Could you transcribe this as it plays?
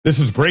This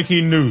is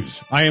breaking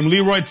news. I am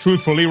Leroy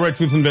Truth for Leroy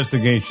Truth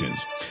Investigations.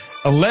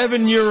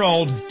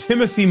 11-year-old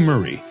Timothy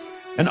Murray,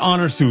 an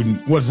honor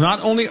student, was not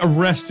only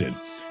arrested,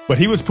 but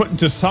he was put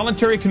into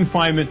solitary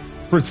confinement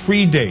for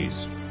 3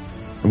 days.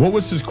 And what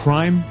was his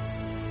crime?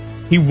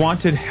 He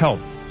wanted help,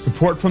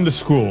 support from the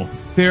school,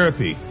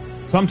 therapy,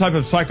 some type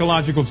of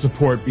psychological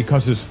support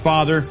because his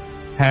father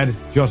had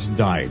just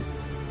died.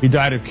 He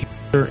died of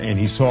cancer and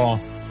he saw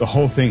the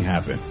whole thing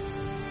happen.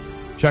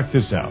 Check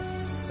this out.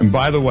 And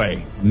by the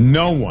way,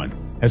 no one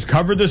has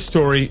covered this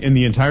story in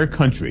the entire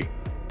country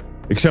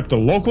except the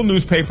local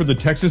newspaper, the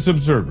Texas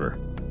Observer.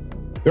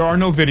 There are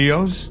no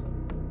videos.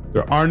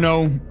 There are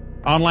no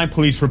online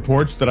police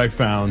reports that I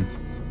found.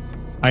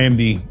 I am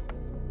the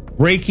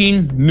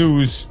breaking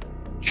news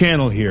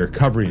channel here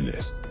covering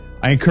this.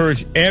 I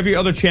encourage every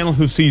other channel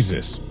who sees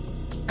this,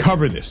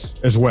 cover this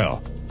as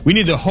well. We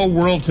need the whole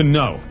world to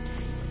know.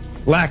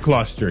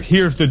 Lackluster,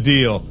 here's the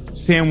deal,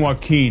 San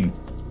Joaquin,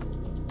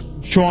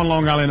 Sean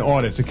Long Island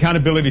audits,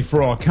 accountability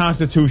for all,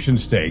 Constitution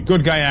State,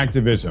 good guy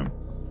activism.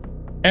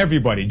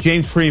 Everybody,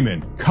 James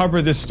Freeman,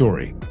 cover this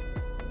story.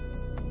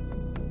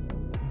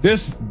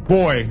 This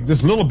boy,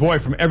 this little boy,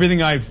 from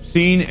everything I've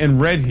seen and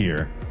read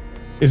here,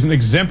 is an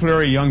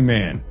exemplary young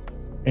man,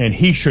 and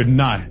he should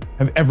not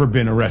have ever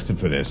been arrested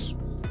for this.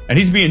 And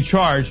he's being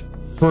charged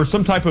for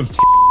some type of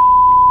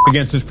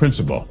against his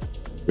principal,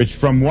 which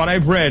from what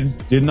I've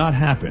read did not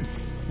happen.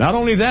 Not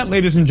only that,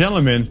 ladies and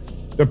gentlemen,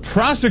 the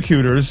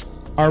prosecutors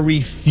are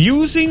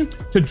refusing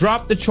to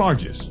drop the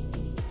charges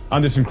on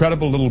this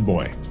incredible little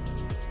boy.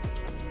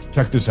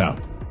 Check this out.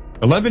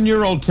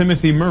 11-year-old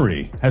Timothy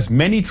Murray has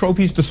many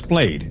trophies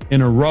displayed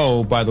in a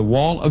row by the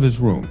wall of his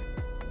room.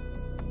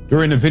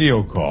 During a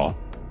video call,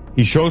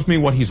 he shows me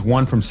what he's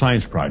won from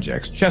science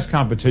projects, chess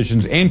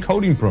competitions, and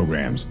coding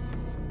programs,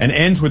 and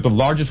ends with the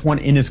largest one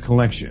in his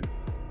collection,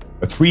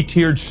 a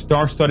 3-tiered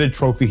star-studded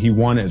trophy he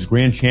won as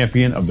grand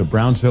champion of the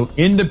Brownsville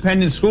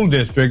Independent School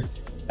District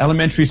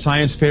Elementary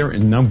Science Fair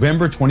in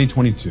November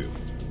 2022.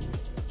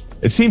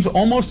 It seems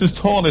almost as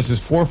tall as his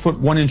 4-foot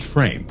 1-inch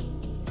frame.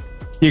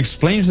 He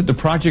explains that the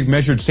project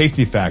measured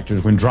safety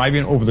factors when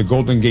driving over the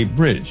Golden Gate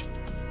Bridge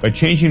by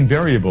changing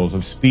variables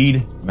of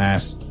speed,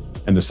 mass,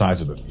 and the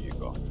size of the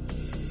vehicle.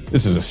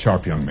 This is a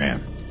sharp young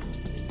man.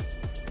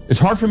 It's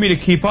hard for me to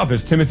keep up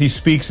as Timothy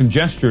speaks and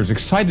gestures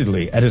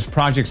excitedly at his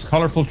project's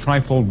colorful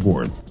trifold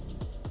board.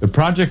 The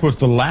project was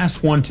the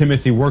last one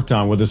Timothy worked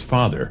on with his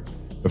father,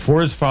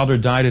 before his father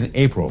died in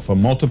April from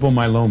multiple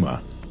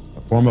myeloma,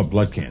 a form of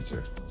blood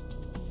cancer.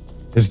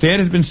 His dad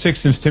had been sick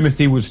since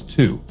Timothy was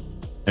 2,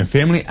 and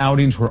family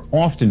outings were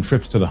often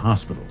trips to the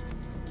hospital.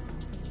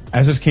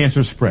 As his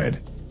cancer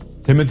spread,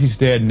 Timothy's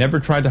dad never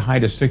tried to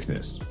hide his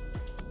sickness.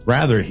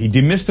 Rather, he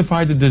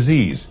demystified the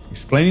disease,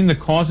 explaining the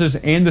causes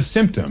and the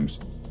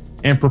symptoms,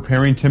 and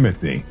preparing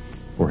Timothy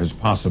for his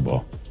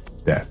possible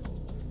death.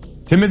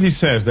 Timothy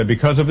says that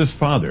because of his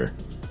father,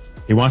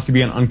 he wants to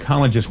be an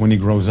oncologist when he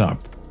grows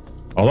up.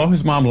 Although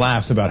his mom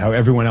laughs about how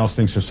everyone else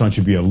thinks her son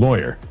should be a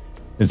lawyer,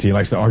 since he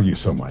likes to argue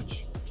so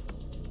much.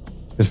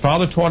 His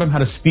father taught him how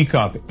to speak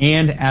up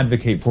and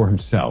advocate for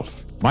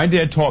himself. My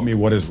dad taught me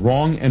what is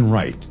wrong and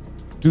right.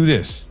 Do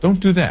this, don't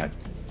do that.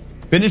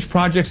 Finish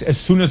projects as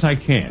soon as I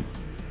can,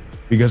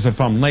 because if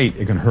I'm late,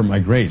 it can hurt my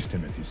grades,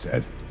 Timothy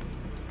said.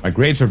 My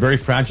grades are very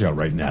fragile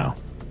right now.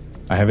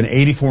 I have an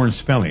 84 in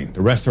spelling,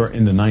 the rest are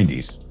in the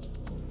 90s.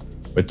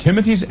 But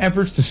Timothy's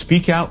efforts to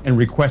speak out and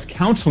request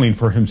counseling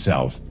for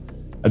himself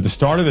at the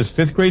start of his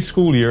 5th grade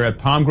school year at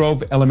Palm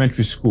Grove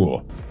Elementary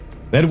School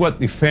led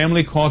what the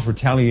family calls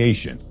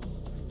retaliation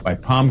by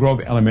Palm Grove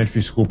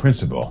Elementary School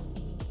principal,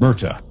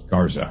 Myrta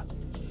Garza.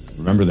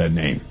 Remember that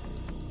name.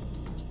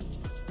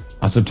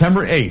 On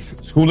September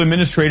 8th, school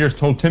administrators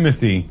told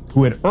Timothy,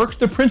 who had irked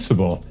the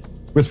principal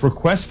with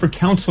requests for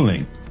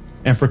counseling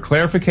and for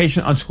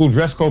clarification on school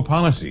dress code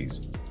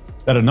policies,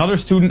 that another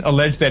student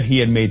alleged that he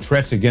had made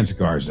threats against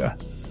Garza.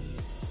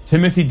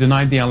 Timothy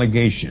denied the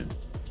allegation,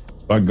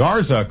 but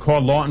Garza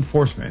called law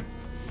enforcement,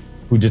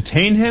 who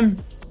detained him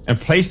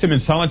and placed him in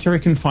solitary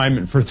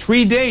confinement for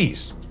 3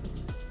 days.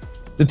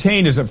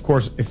 Detained is, of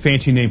course, a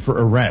fancy name for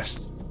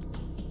arrest.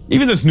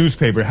 Even this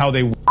newspaper, how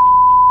they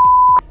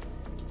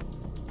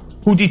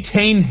who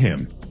detained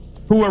him,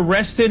 who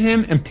arrested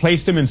him and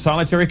placed him in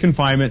solitary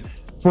confinement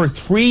for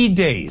 3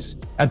 days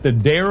at the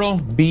Darrell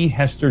B.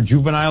 Hester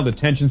Juvenile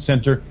Detention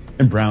Center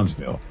in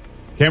Brownsville.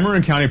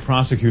 Cameron County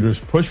prosecutors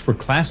pushed for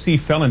Class C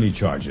felony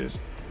charges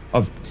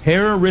of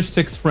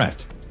terroristic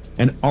threat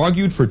and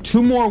argued for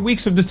 2 more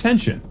weeks of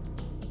detention.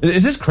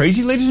 Is this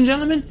crazy, ladies and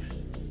gentlemen?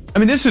 I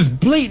mean, this is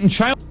blatant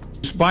child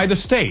abuse by the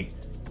state.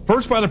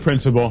 First by the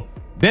principal,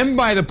 then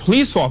by the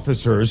police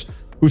officers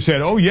who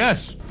said, oh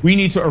yes, we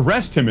need to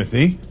arrest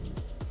Timothy,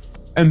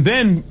 and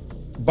then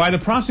by the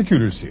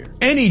prosecutors here.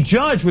 Any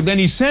judge with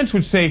any sense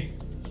would say,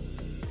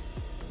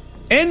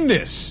 end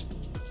this.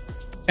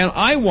 And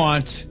I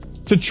want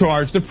to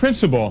charge the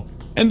principal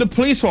and the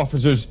police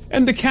officers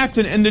and the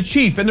captain and the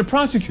chief and the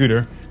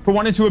prosecutor for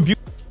wanting to abuse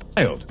a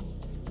child.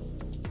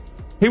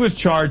 He was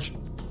charged.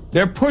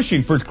 They're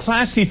pushing for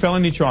Class C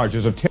felony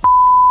charges of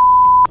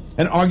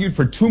and argued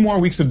for 2 more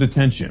weeks of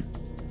detention.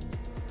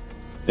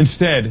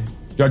 Instead,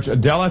 Judge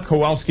Adela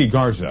Kowalski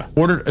Garza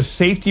ordered a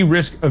safety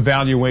risk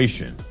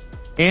evaluation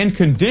and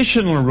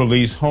conditional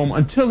release home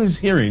until his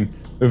hearing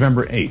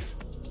November 8th.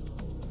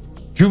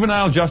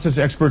 Juvenile justice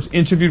experts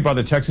interviewed by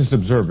the Texas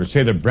Observer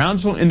say the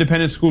Brownsville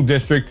Independent School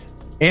District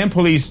and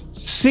police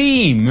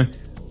seem...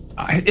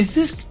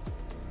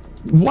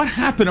 What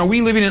happened? Are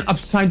we living in an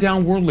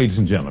upside-down world, ladies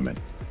and gentlemen?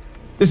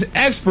 This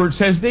expert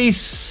says they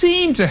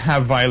seem to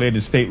have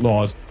violated state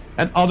laws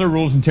and other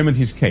rules in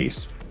Timothy's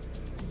case.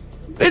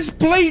 It's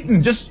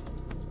blatant, just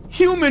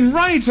human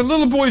rights, a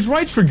little boy's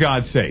rights, for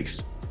God's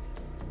sakes.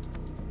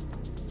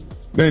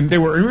 They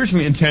were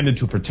originally intended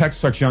to protect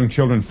such young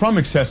children from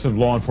excessive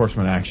law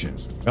enforcement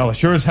actions. Well, it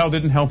sure as hell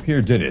didn't help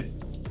here, did it?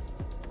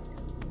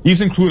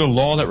 These include a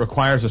law that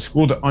requires a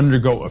school to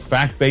undergo a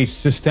fact-based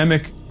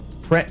systemic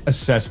threat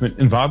assessment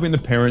involving the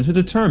parent to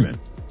determine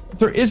if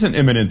there is an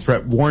imminent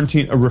threat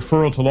warranting a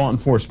referral to law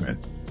enforcement,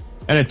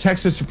 and a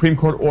Texas Supreme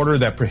Court order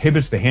that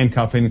prohibits the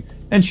handcuffing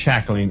and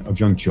shackling of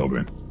young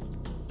children.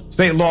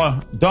 State law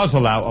does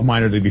allow a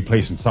minor to be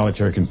placed in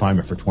solitary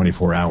confinement for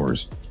 24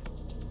 hours.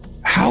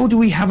 How do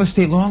we have a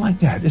state law like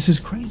that? This is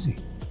crazy.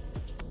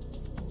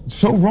 It's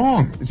so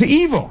wrong. It's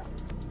evil.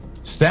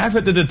 Staff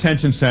at the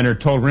detention center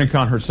told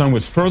Rincon her son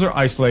was further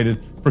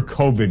isolated for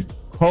COVID,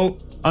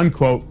 quote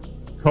unquote,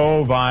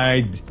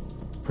 COVID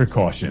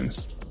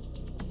precautions.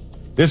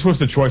 This was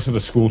the choice of the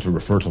school to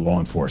refer to law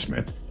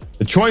enforcement.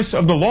 The choice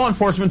of the law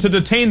enforcement to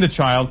detain the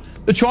child,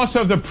 the choice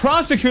of the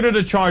prosecutor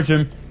to charge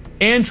him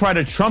and try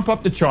to trump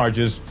up the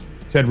charges,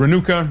 said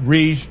Renuka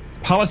Reege,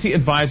 policy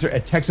advisor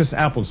at Texas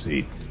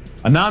Appleseed,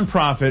 a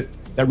nonprofit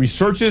that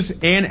researches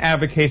and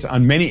advocates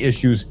on many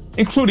issues,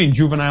 including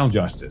juvenile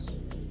justice.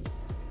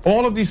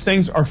 All of these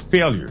things are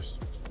failures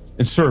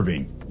in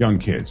serving young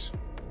kids.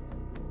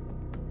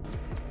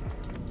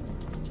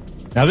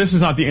 Now, this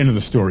is not the end of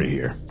the story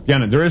here.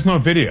 Again, there is no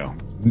video.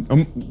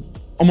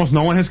 Almost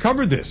no one has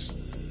covered this.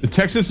 The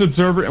Texas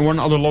Observer and one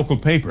other local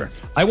paper.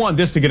 I want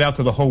this to get out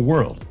to the whole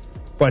world.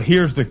 But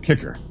here's the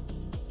kicker.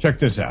 Check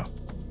this out.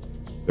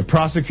 The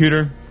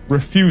prosecutor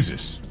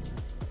refuses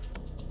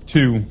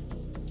to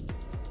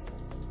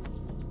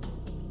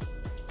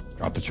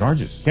drop the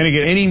charges. Can it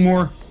get any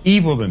more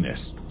evil than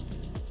this?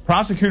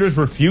 Prosecutors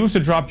refuse to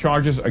drop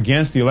charges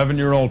against the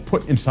 11-year-old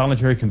put in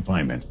solitary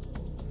confinement.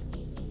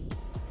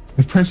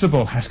 The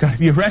principal has got to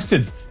be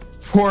arrested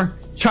for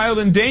child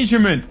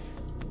endangerment.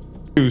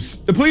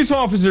 The police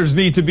officers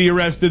need to be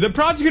arrested. The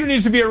prosecutor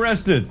needs to be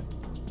arrested.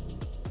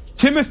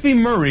 Timothy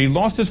Murray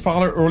lost his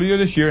father earlier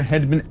this year,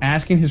 had been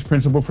asking his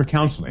principal for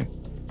counseling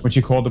when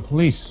she called the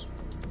police.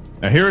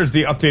 Now, here is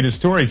the updated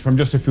story from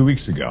just a few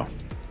weeks ago.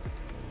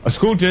 A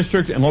school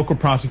district and local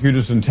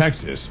prosecutors in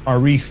Texas are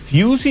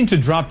refusing to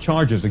drop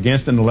charges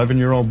against an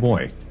 11-year-old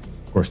boy,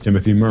 of course,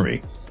 Timothy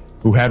Murray,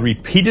 who had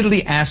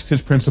repeatedly asked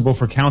his principal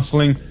for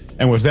counseling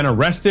and was then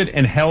arrested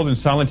and held in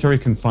solitary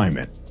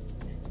confinement.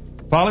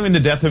 Following the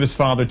death of his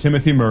father,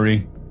 Timothy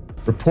Murray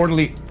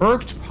reportedly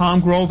irked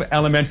Palm Grove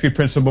Elementary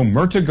Principal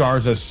Myrta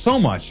Garza so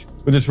much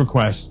with his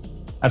request,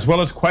 as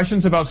well as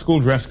questions about school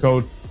dress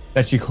code,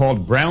 that she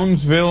called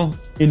Brownsville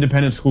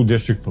Independent School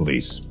District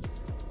Police.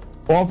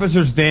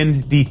 Officers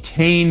then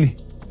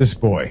detained this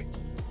boy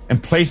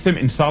and placed him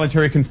in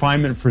solitary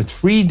confinement for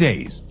 3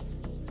 days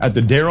at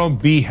the Darrell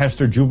B.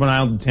 Hester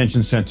Juvenile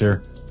Detention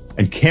Center,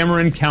 and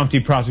Cameron County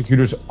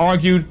prosecutors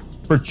argued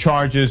for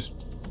charges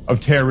of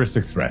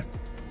terroristic threat.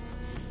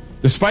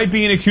 Despite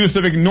being accused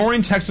of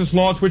ignoring Texas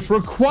laws which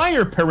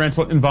require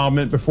parental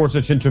involvement before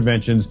such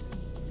interventions,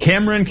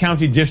 Cameron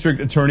County District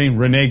Attorney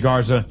Renee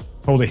Garza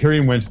told a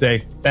hearing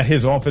Wednesday that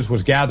his office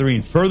was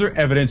gathering further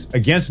evidence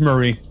against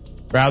Murray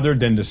rather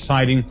than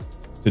deciding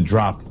to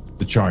drop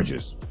the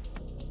charges.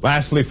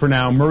 Lastly, for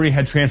now, Murray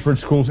had transferred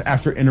schools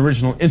after an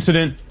original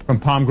incident from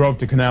Palm Grove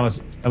to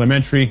Canales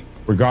Elementary,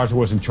 where Garza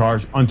was in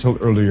charge until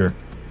earlier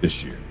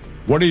this year.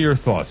 What are your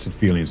thoughts and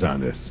feelings on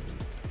this?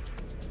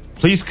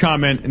 Please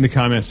comment in the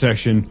comment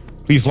section.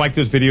 Please like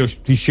this video.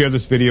 Please share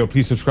this video.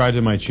 Please subscribe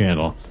to my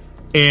channel.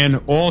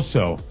 And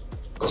also,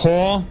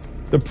 call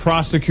the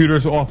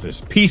prosecutor's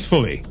office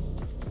peacefully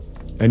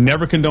and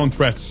never condone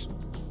threats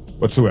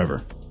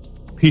whatsoever.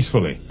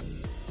 Peacefully.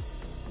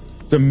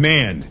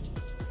 Demand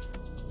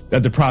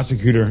that the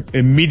prosecutor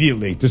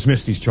immediately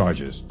dismiss these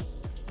charges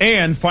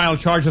and file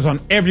charges on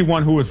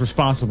everyone who is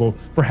responsible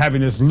for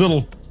having this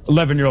little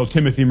 11-year-old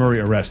Timothy Murray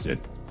arrested.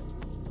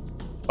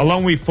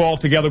 Alone we fall,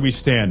 together we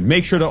stand.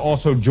 Make sure to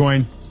also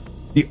join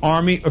the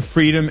Army of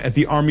Freedom at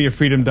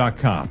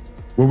thearmyoffreedom.com,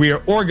 where we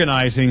are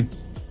organizing,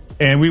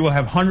 and we will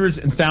have hundreds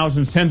and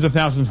thousands, tens of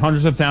thousands,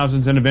 hundreds of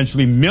thousands, and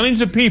eventually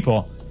millions of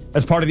people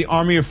as part of the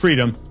Army of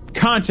Freedom,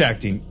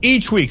 contacting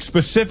each week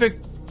specific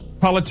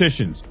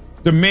politicians,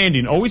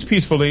 demanding, always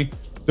peacefully,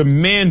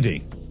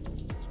 demanding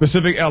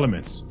specific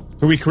elements.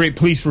 So we create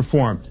police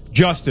reform,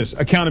 justice,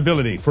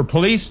 accountability for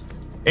police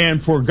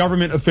and for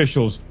government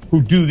officials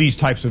who do these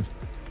types of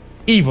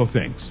evil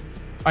things.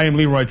 I am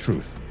Leroy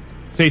Truth.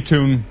 Stay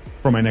tuned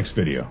for my next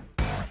video.